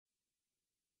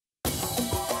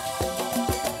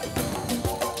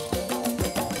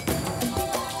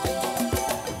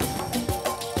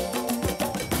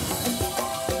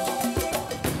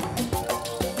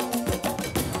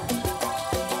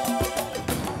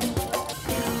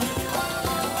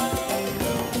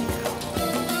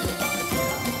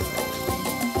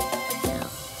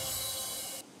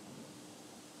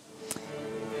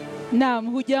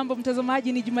Naam, hujambo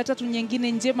mtazamaji, ni Jumatatu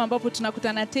nyingine njema ambapo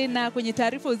tunakutana tena kwenye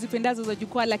taarifa uzipendazo za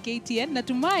Jukwaa la KTN.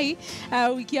 Natumai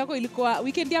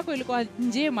weekend yako ilikuwa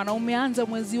njema na umeanza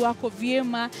mwezi wako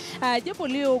vyema. Japo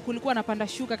leo kulikuwa na panda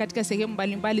shuka katika sehemu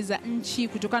mbalimbali za nchi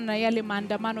kutokana na yale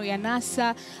maandamano ya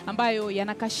NASA ambayo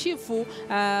yanakashifu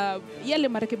yale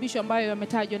marekebisho ambayo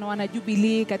yametajwa na wana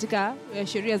Jubilee katika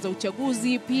sheria za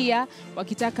uchaguzi, pia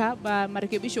wakitaka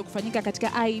marekebisho kufanyika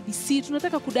katika IEBC.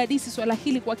 Tunataka kudadisi swala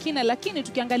hili kwa kina, lakini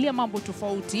tukiangalia mambo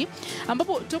tofauti,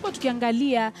 ambapo tutakuwa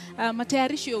tukiangalia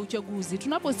matayarisho ya uchaguzi.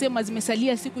 Tunaposema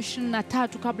zimesalia siku 23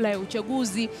 kabla ya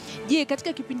uchaguzi, je,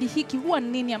 katika kipindi hiki huwa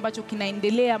nini ambacho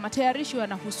kinaendelea? Matayarisho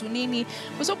yanahusu nini?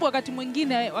 Kwa sababu wakati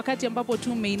mwingine, wakati ambapo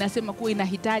tume inasema kuwa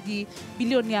inahitaji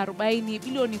bilioni 40,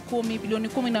 bilioni 10, bilioni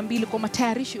 12 kwa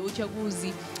matayarisho ya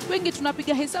uchaguzi, wengi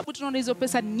tunapiga hesabu, tunaona hizo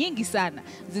pesa nyingi sana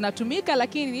zinatumika,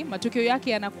 lakini matokeo yake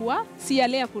yanakuwa si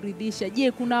yale ya kuridhisha.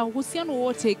 Je, kuna uhusiano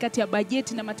wote kati ya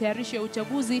bajeti na matayarisho ya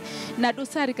uchaguzi na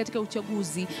dosari katika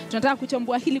uchaguzi? Tunataka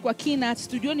kuchambua hili kwa kina.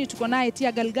 Studioni tuko naye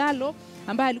Tia Galgalo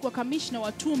ambaye alikuwa kamishna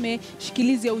wa tume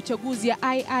shikilizi ya uchaguzi ya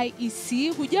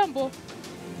IEBC. Hujambo?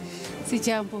 Si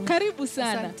jambo. Karibu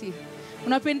sana. Asante.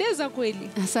 Unapendeza kweli.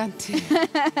 Asante.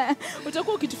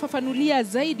 Utakuwa ukitufafanulia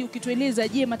zaidi, ukitueleza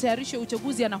je, matayarisho ya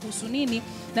uchaguzi yanahusu nini,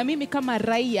 na mimi kama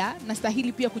raia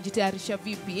nastahili pia kujitayarisha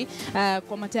vipi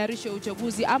kwa matayarisho ya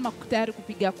uchaguzi ama tayari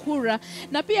kupiga kura.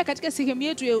 Na pia katika sehemu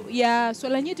yetu ya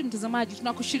swala nyeti, mtazamaji,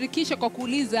 tunakushirikisha kwa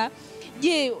kuuliza,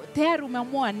 je, tayari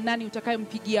umeamua nani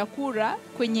utakayempigia kura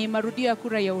kwenye marudio ya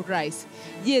kura ya urais?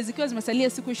 Je, zikiwa zimesalia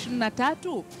siku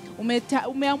 23,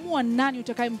 umeamua nani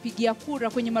utakayempigia kura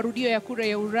kwenye marudio ya kura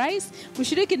ya urais?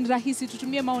 Kushiriki ni rahisi,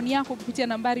 tutumie maoni yako kupitia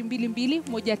nambari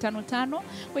 22155.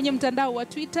 Kwenye mtandao wa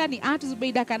Twitter ni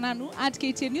 @ZubaidaKananu,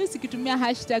 @KTN News, ikitumia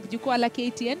hashtag Jukwaa la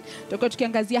KTN. Tutakuwa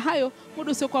tukiangazia hayo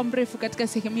muda usiokuwa mrefu katika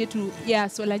sehemu yetu ya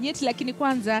swala nyeti, lakini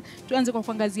kwanza tuanze kwa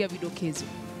kuangazia vidokezo.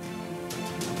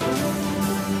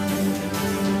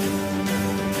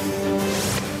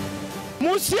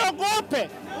 Musiogope.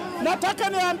 Nataka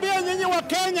niambie nyinyi wa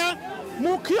Kenya,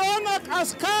 mkiona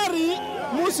askari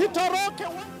musitoroke.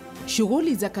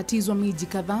 Shughuli za katizwa miji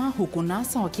kadhaa huku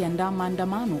NASA wakiandaa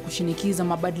maandamano kushinikiza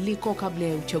mabadiliko kabla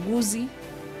ya uchaguzi.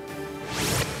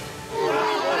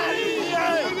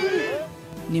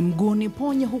 Ni mguuni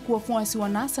ponye huku wafuasi wa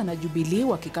NASA na Jubilee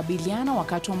wakikabiliana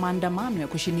wakati wa maandamano ya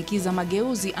kushinikiza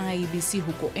mageuzi IEBC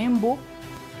huko Embu.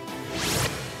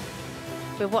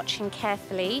 We're watching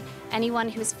carefully.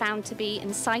 Anyone who is found to be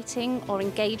inciting or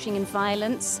engaging in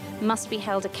violence must be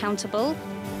held accountable.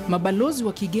 Mabalozi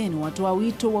wa kigeni watoa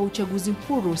wito wa uchaguzi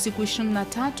huru siku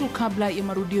 23 kabla ya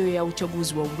marudio ya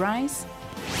uchaguzi wa urais.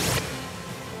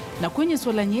 Na kwenye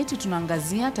swala nyeti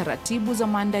tunaangazia taratibu za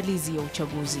maandalizi ya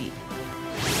uchaguzi.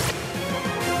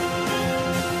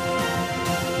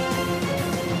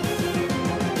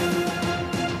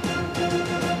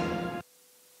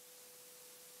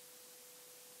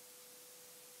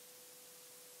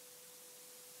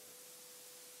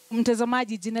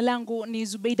 Mtazamaji, jina langu ni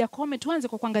Zubeida Kome. Tuanze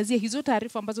kwa kuangazia hizo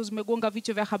taarifa ambazo zimegonga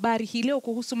vichwa vya habari hii leo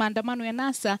kuhusu maandamano ya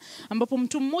NASA, ambapo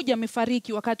mtu mmoja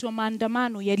amefariki wakati wa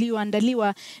maandamano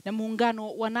yaliyoandaliwa na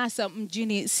muungano wa NASA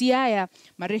mjini Siaya.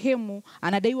 Marehemu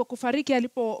anadaiwa kufariki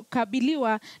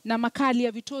alipokabiliwa na makali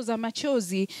ya vitoza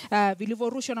machozi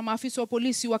vilivyorushwa na maafisa wa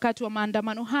polisi wakati wa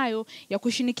maandamano hayo ya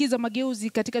kushinikiza mageuzi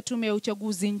katika tume ya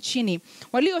uchaguzi nchini.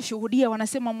 Walioshuhudia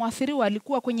wanasema mwathiriwa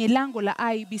alikuwa kwenye lango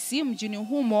la IEBC mjini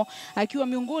humo akiwa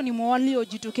miongoni mwa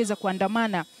waliojitokeza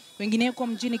kuandamana. Wengineko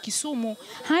mjini Kisumu,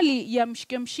 hali ya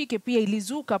mshike pia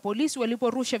ilizuka polisi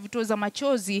waliporusha vitoza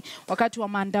machozi wakati wa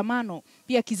maandamano.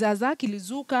 Pia kizaazaa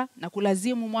kilizuka na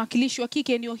kulazimu mwakilishi wa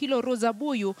kike eneo hilo Rosa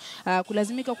Buyu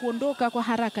kulazimika kuondoka kwa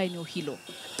haraka eneo hilo.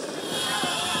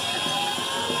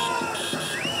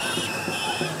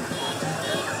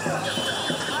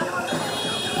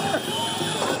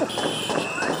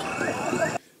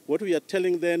 What we are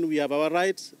telling them, we have our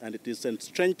rights, and it is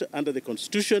entrenched under the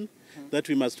Constitution that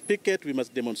we must picket, we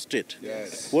must demonstrate.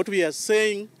 Yes. What we are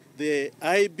saying, the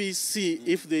IEBC,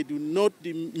 if they do not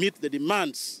meet the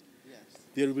demands,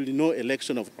 there will be no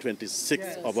election of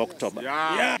 26th of October.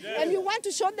 Yeah. And we want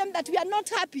to show them that we are not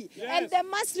happy. And they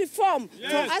must reform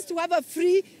for us to have a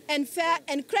free and fair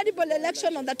and credible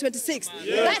election on the 26th.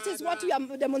 That is what we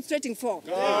are demonstrating for.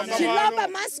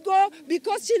 Chiloba must go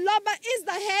because Chiloba is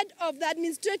the head of the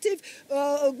administrative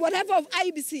whatever of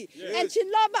IEBC. And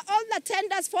Chiloba, all the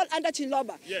tenders fall under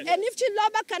Chiloba. And if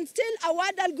Chiloba can still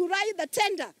award Al Gurai the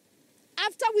tender,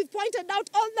 after we've pointed out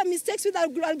all the mistakes with Al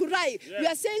Gurai, we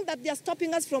are saying that they are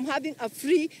stopping us from having a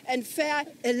free and fair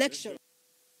election.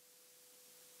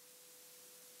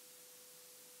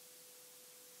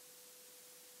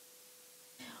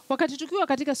 Wakati tukiwa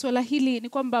katika suala hili ni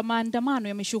kwamba maandamano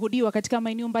yameshuhudiwa katika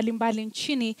maeneo mbalimbali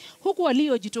nchini, huku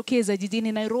waliojitokeza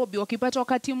jijini Nairobi wakipata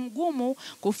wakati mgumu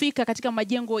kufika katika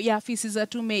majengo ya afisi za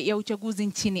tume ya uchaguzi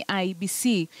nchini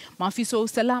IEBC. Maafisa wa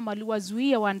usalama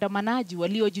waliwazuia waandamanaji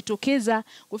waliojitokeza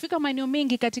kufika maeneo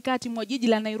mengi katikati mwa jiji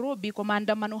la Nairobi kwa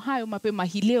maandamano hayo mapema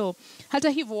hii leo. Hata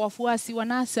hivyo, wafuasi wa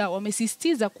NASA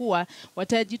wamesisitiza kuwa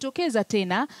watajitokeza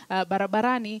tena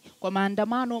barabarani kwa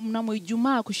maandamano mnamo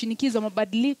Ijumaa kushinikiza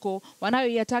mabadiliko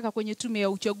wanayoyataka kwenye tume ya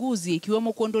uchaguzi,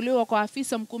 ikiwemo kuondolewa kwa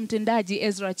afisa mkuu mtendaji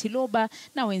Ezra Chiloba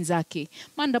na wenzake.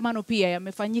 Maandamano pia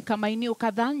yamefanyika maeneo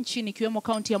kadhaa nchini ikiwemo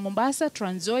kaunti ya Mombasa,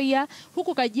 Trans Nzoia,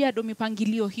 huku Kajiado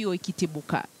mipangilio hiyo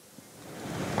ikitibuka.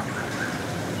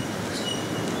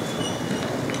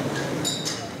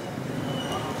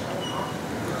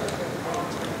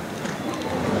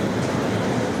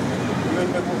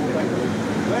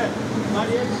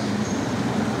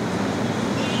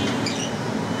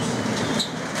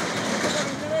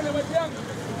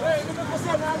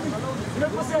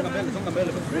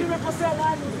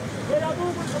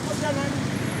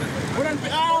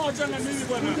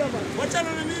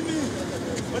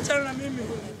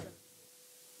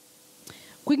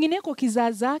 Kwingineko,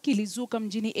 kizaazaa kilizuka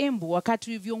mjini Embu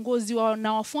wakati viongozi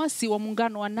na wafuasi wa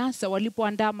muungano wa NASA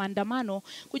walipoandaa maandamano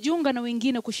kujiunga na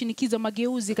wengine kushinikiza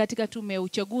mageuzi katika tume ya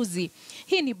uchaguzi.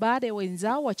 Hii ni baada ya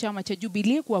wenzao wa chama cha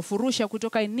Jubilee kuwafurusha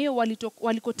kutoka eneo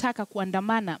walikotaka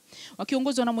kuandamana.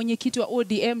 Wakiongozwa na mwenyekiti wa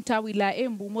ODM tawi la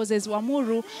Embu, Moses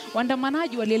Wamuru,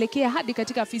 waandamanaji walielekea hadi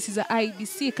katika afisi za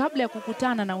IEBC kabla ya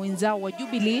kukutana na wenzao wa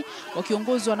Jubilee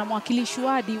wakiongozwa na mwakilishi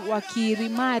wadi wa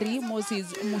Kirimari Moses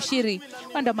Mushiri.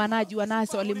 Waandamanaji wa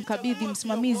NASA walimkabidhi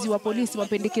msimamizi wa polisi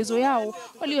mapendekezo yao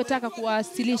waliotaka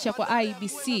kuwasilisha kwa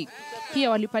IEBC. Pia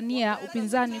walipania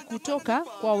upinzani kutoka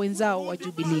kwa wenzao wa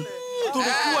Jubilee.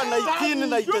 Tulikuwa na 18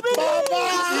 na 32.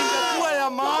 Ingekuwa ya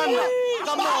maana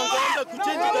kama wangeenda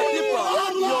kuchange katiba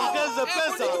iongeze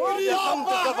pesa ya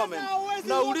county government.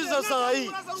 Nauliza saa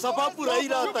hii sababu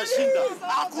Raila atashinda,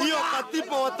 hiyo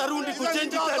katiba watarudi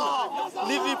kuchange tena?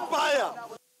 Ni vibaya.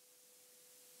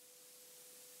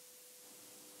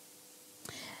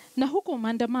 Na huku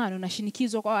maandamano na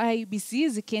shinikizo kwa IEBC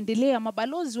zikiendelea,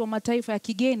 mabalozi wa mataifa ya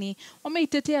kigeni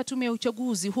wameitetea tume ya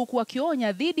uchaguzi, huku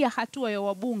wakionya dhidi ya hatua ya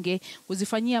wabunge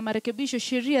kuzifanyia marekebisho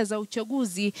sheria za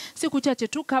uchaguzi siku chache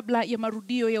tu kabla ya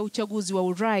marudio ya uchaguzi wa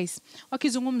urais.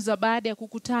 Wakizungumza baada ya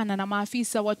kukutana na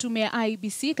maafisa wa tume ya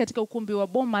IEBC katika ukumbi wa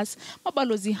Bomas,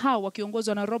 mabalozi hao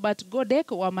wakiongozwa na Robert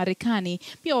Godek wa Marekani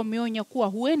pia wameonya kuwa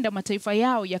huenda mataifa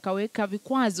yao yakaweka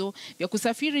vikwazo vya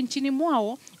kusafiri nchini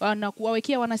mwao na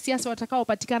kuwawekea wanasiasa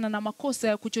watakaopatikana na makosa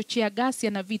ya kuchochea ghasia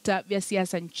na vita vya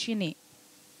siasa nchini.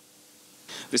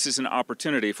 This is an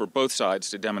opportunity for both sides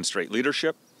to demonstrate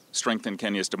leadership, strengthen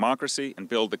Kenya's democracy, and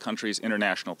build the country's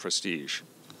international prestige.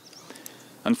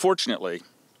 Unfortunately,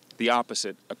 the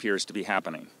opposite appears to be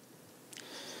happening.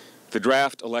 The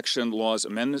draft Election Laws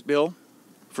Amendment Bill,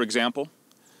 for example,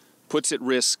 puts at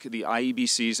risk the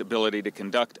IEBC's ability to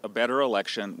conduct a better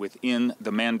election within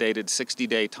the mandated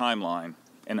 60-day timeline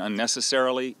and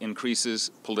unnecessarily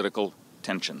increases political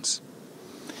tensions.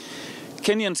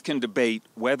 Kenyans can debate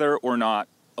whether or not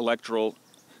electoral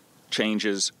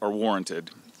changes are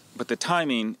warranted, but the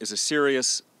timing is a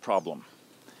serious problem.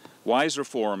 Wise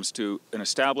reforms to an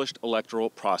established electoral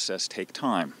process take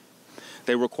time.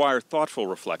 They require thoughtful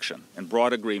reflection and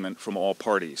broad agreement from all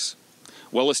parties.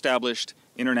 Well-established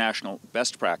international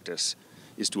best practice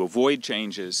is to avoid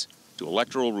changes to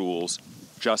electoral rules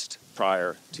just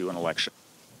prior to an election.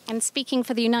 And speaking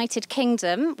for the United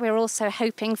Kingdom, we're also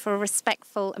hoping for a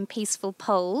respectful and peaceful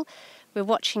poll. We're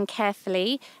watching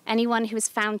carefully. Anyone who is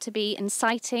found to be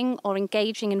inciting or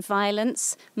engaging in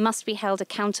violence must be held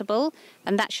accountable,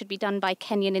 and that should be done by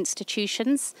Kenyan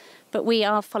institutions. But we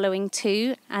are following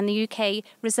too, and the UK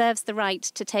reserves the right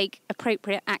to take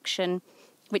appropriate action,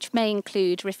 which may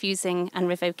include refusing and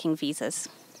revoking visas.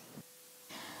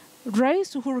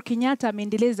 Rais Uhuru Kenyatta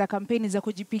ameendeleza kampeni za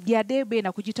kujipigia debe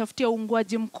na kujitafutia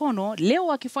uungwaji mkono,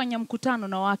 leo akifanya mkutano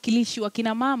na wawakilishi wa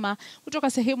kina mama kutoka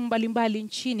sehemu mbalimbali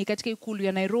nchini katika ikulu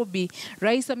ya Nairobi.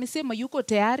 Rais amesema yuko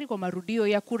tayari kwa marudio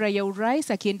ya kura ya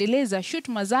urais, akiendeleza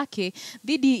shutuma zake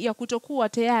dhidi ya kutokuwa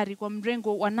tayari kwa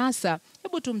mrengo wa NASA.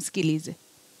 Hebu tumsikilize.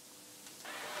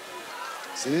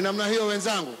 Sini namna hiyo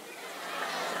wenzangu?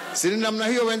 Sini namna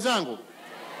hiyo wenzangu?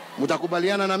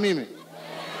 Mtakubaliana na mimi?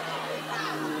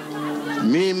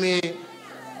 Mimi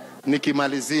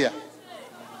nikimalizia,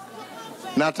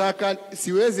 nataka,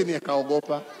 siwezi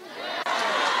nikaogopa.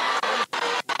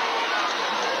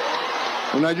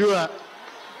 Unajua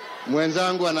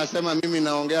mwenzangu anasema mimi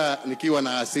naongea nikiwa na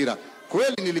hasira.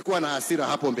 Kweli nilikuwa na hasira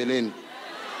hapo mbeleni,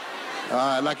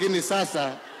 Lakini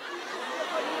sasa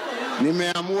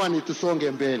nimeamua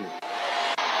nitusonge mbele.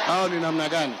 Hao ni namna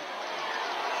gani?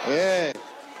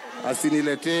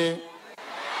 Asiniletee.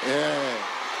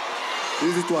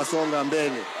 Sisi tuwasonga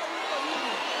mbele.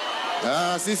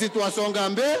 Sisi tuwasonga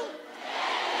mbele.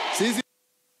 Sisi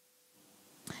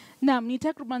Naam, ni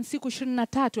takriban siku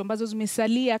 23 ambazo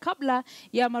zimesalia kabla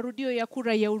ya marudio ya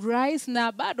kura ya urais,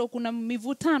 na bado kuna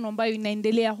mivutano ambayo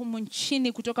inaendelea humu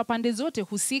nchini kutoka pande zote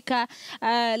husika.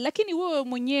 Lakini wewe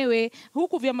mwenyewe,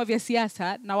 huku vyama vya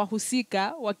siasa na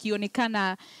wahusika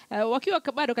wakionekana wakiwa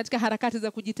bado katika harakati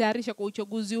za kujitayarisha kwa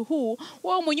uchaguzi huu,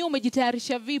 wewe mwenyewe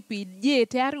umejitayarisha vipi? Je,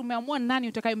 tayari umeamua nani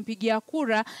utakayempigia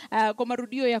kura kwa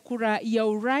marudio ya kura ya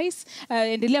urais?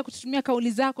 Endelea kututumia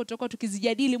kauli zako, tutakuwa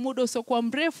tukizijadili muda usiokuwa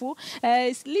mrefu.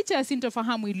 Licha ya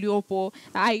sintofahamu iliyopo,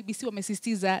 IEBC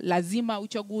wamesisitiza lazima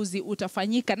uchaguzi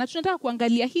utafanyika, na tunataka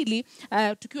kuangalia hili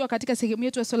tukiwa katika sehemu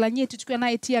yetu ya swala nyeti, tukiwa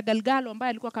naye Tia Galgalo ambaye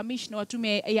alikuwa kamishna wa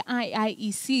tume ya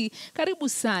IEBC. Karibu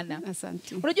sana.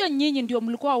 Asante. Unajua nyinyi ndio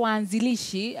mlikuwa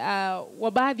waanzilishi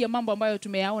wa baadhi ya mambo ambayo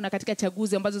tumeyaona katika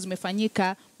chaguzi ambazo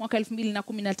zimefanyika mwaka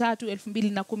 2013,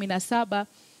 2017.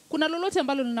 Kuna lolote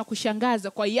ambalo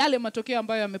linakushangaza kwa yale matokeo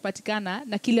ambayo yamepatikana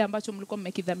na kile ambacho mlikuwa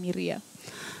mmekidhamiria?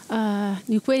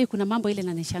 Ni kweli kuna mambo ile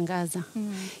yananishangaza.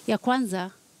 Ya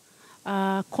kwanza,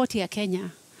 koti ya Kenya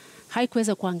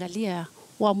haikuweza kuangalia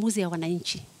uamuzi ya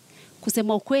wananchi.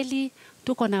 Kusema ukweli,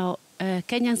 tuko na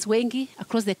Kenyans wengi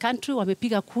across the country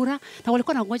wamepiga kura na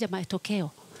walikuwa wanangoja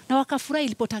matokeo na wakafurahi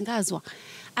ilipotangazwa.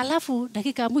 Alafu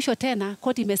dakika ya mwisho tena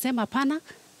koti imesema hapana,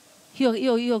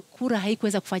 hiyo kura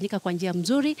haikuweza kufanyika kwa njia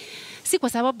mzuri. Si kwa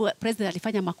sababu president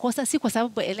alifanya makosa, si kwa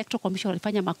sababu electoral commission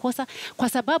walifanya makosa, kwa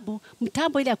sababu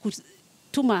mtambo ile ya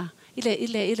kutuma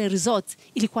ile result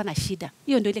ilikuwa na shida.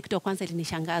 Hiyo ndio ile kitu ya kwanza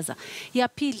ilinishangaza. Ya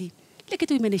pili, ile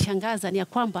kitu imenishangaza ni ya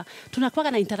kwamba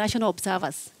tunakuwa na international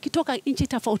observers kitoka nchi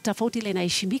tofauti ile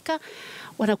inaheshimika,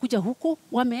 wanakuja huku,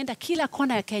 wameenda kila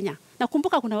kona ya Kenya.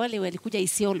 Nakumbuka kuna wale walikuja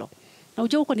Isiolo. Na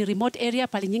ujua huko ni remote area,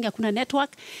 pale nyingi hakuna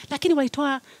network, lakini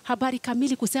walitoa habari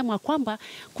kamili kusema kwamba,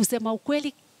 kusema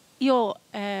ukweli, hiyo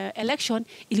election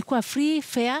ilikuwa free,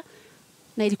 fair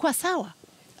na ilikuwa sawa.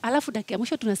 Alafu dakika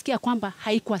mwisho tunasikia kwamba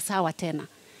haikuwa sawa tena.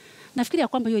 Nafikiri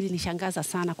kwamba hiyo ilinishangaza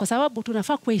sana, kwa sababu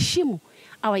tunafaa kuheshimu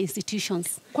our institutions.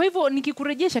 Kwa hivyo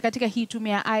nikikurejesha katika hii tume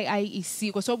ya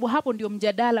IEBC, kwa sababu hapo ndio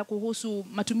mjadala kuhusu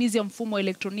matumizi ya mfumo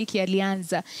elektroniki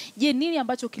yalianza. Je, nini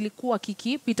ambacho kilikuwa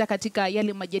kikipita katika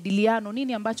yale majadiliano?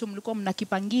 Nini ambacho mlikuwa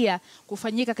mnakipangia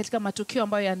kufanyika katika matokeo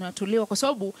ambayo yanatolewa, kwa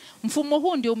sababu mfumo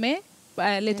huu ndio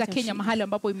umeleta Kenya mahali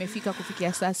ambapo imefika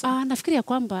kufikia sasa? Nafikiri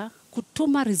kwamba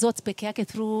kutuma results peke yake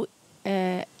through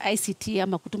ICT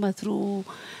ama kutuma through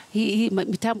hii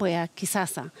mitambo ya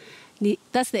kisasa,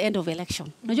 that's the end of election.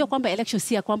 Unajua kwamba election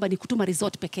si ya kwamba ni kutuma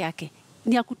result peke yake.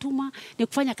 Ni ya kutuma, ni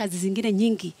kufanya kazi zingine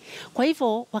nyingi. Kwa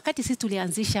hivyo wakati sisi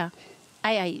tulianzisha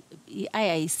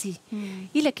IEBC,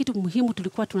 ile kitu muhimu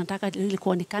tulikuwa tunataka ili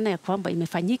kuonekana ya kwamba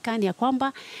imefanyika ni ya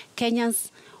kwamba Kenyans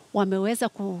wameweza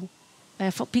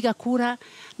kupiga kura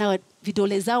na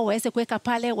vidole zao waweze kuweka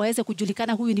pale, waweze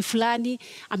kujulikana huyu ni fulani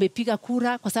amepiga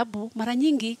kura, kwa sababu mara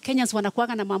nyingi Kenyans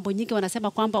wanakuanga na mambo nyingi,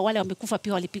 wanasema kwamba wale wamekufa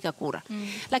pia walipiga kura.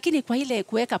 Lakini kwa ile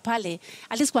kuweka pale,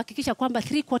 at least kuhakikisha kwamba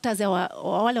 3/4 ya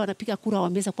wale wanapiga kura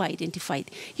wameweza kuwa identified.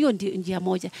 Hiyo ndio njia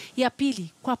moja. Ya pili,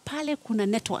 kwa pale kuna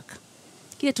network.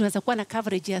 Kile tunaweza kuwa na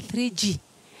coverage ya 3G,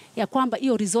 ya kwamba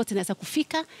hiyo result inaweza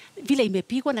kufika vile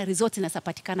imepigwa na result inaweza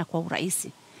patikana kwa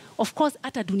urahisi. Of course,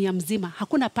 hata dunia mzima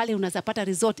hakuna pale unaweza pata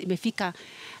result imefika,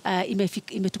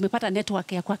 tumepata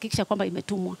network ya kuhakikisha kwamba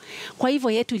imetumwa. Kwa hivyo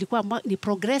yetu ilikuwa ni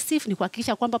progressive, ni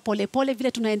kuhakikisha kwamba pole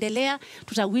vile tunaendelea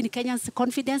tutawin Kenyans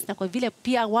confidence, na kwa vile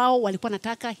pia wao walikuwa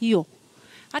nataka hiyo.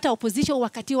 Hata opposition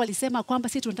wakati walisema kwamba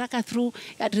sisi tunataka through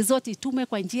result itume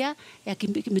kwa njia ya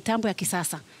mitambo ya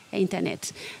kisasa ya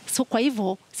internet. So kwa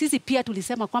hivyo sisi pia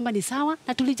tulisema kwamba ni sawa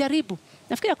na tulijaribu.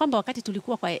 Nafikiri kwamba wakati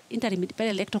tulikuwa kwa Interim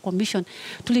Independent Electoral Commission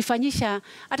tulifanyisha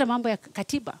hata mambo ya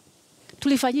katiba.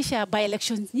 Tulifanyisha by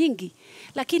elections nyingi,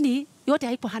 lakini yote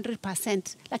haipo 100%,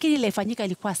 lakini ile ifanyika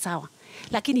ilikuwa sawa.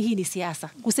 Lakini hii ni siasa.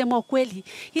 Kusema ukweli,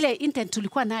 ile intent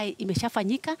tulikuwa naye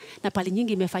imeshafanyika na pale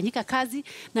nyingi imefanyika kazi,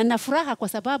 na nina furaha kwa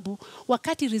sababu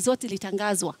wakati result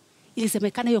ilitangazwa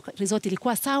ilisemekana hiyo result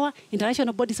ilikuwa sawa,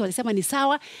 international bodies walisema ni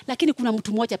sawa, lakini kuna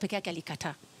mtu mmoja peke yake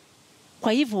alikataa.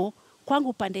 Kwa hivyo kwangu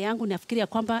upande yangu nafikiria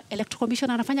kwamba Electoral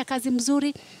Commission anafanya kazi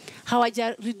mzuri,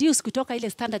 hawaja reduce kutoka ile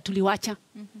standard tuliwacha.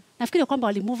 Nafikiria kwamba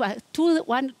wali move 1,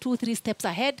 2, 3 steps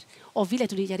ahead of vile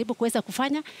tulijaribu kuweza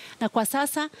kufanya, na kwa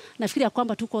sasa nafikiria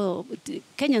kwamba tuko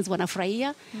Kenyans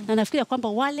wanafurahia, na nafikiria kwamba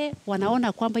wale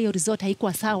wanaona kwamba hiyo result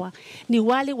haikuwa sawa ni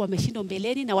wale wameshindwa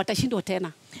mbeleni na watashindwa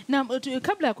tena. Na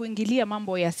kabla ya kuingilia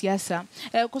mambo ya siasa,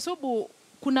 kwa sababu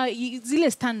kuna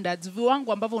zile standards,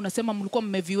 viwango ambavyo unasema mlikuwa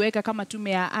mmeviweka kama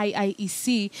tume ya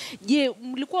IEC. Je,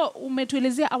 mlikuwa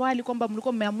umetuelezea awali kwamba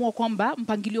mlikuwa mmeamua kwamba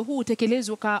mpangilio huu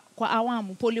utekelezwe kwa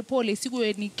awamu pole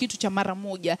siwe ni kitu cha mara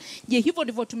moja. Je, hivyo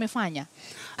ndivyo tumefanya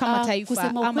kama taifa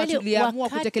ama tuliamua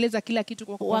kutekeleza kila kitu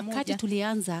kwa pamoja? Wakati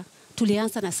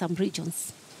tulianza na some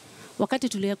regions. Wakati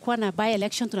tulikuwa na by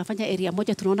election tunafanya area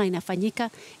moja tunaona inafanyika,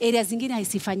 area zingine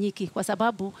haisifanyiki kwa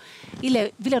sababu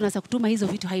ile vile unaweza kutuma hizo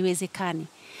vitu haiwezekani.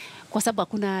 Kwa sababu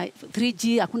hakuna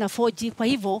 3G, hakuna 4G, kwa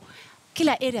hivyo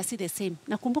kila area si the same.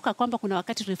 Nakumbuka kwamba kuna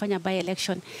wakati tulifanya by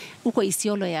election huko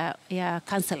Isiolo ya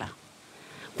councillor.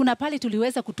 Kuna pale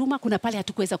tuliweza kutuma, kuna pale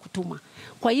hatukuweza kutuma.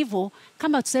 Kwa hivyo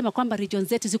kama tusema kwamba region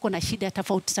zetu ziko na shida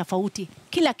tofauti,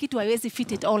 kila kitu haiwezi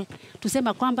fit it all.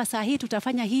 Tusema kwamba saa hii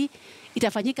tutafanya hii,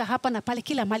 itafanyika hapa na pale,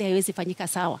 kila mali haiwezi fanyika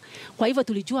sawa. Kwa hivyo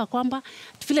tulijua kwamba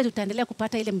vile tutaendelea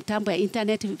kupata ile mtambo ya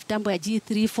internet, mtambo ya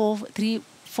G3,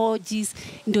 4Gs,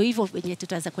 ndio hivyo wenye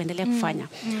tutaweza kuendelea kufanya.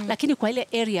 Lakini kwa ile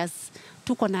areas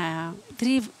tuko na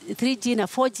 3G na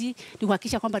 4G ni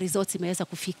kuhakikisha kwamba results imeweza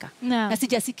kufika. Na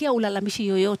sijasikia ulalamishi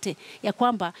yoyote ya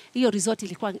kwamba hiyo result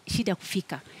ilikuwa shida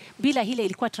kufika. Bila hile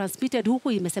ilikuwa transmitted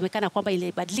huku, imesemekana kwamba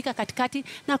ilibadilika katikati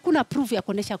na hakuna proof ya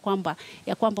kuonesha kwamba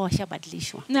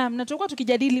washabadilishwa. Naam, na tutakuwa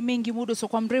tukijadili mengi muda sio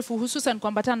kwa mrefu, hususan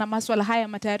kuambatana na masuala haya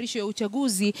matayarisho ya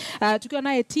uchaguzi, tukiwa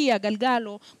naye Tia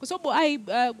Galgalo, kwa sababu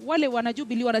wale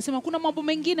wanajubilee wanasema kuna mambo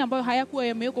mengine ambayo hayakuwa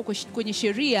yamewekwa kwenye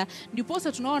sheria, ndipo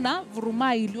sasa tunaona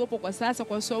vurumai iliyopo kwa sasa,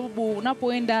 kwa sababu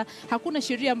unapoenda hakuna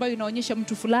sheria ambayo inaonyesha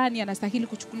mtu fulani anastahili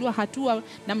kuchukuliwa hatua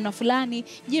namna fulani.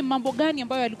 Je, mambo gani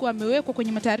ambayo yalikuwa yamewekwa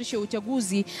kwenye matayarisho ya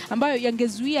uchaguzi ambayo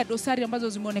yangezuia dosari ambazo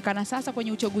zimeonekana sasa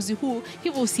kwenye uchaguzi huu?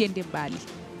 Hivyo usiende mbali.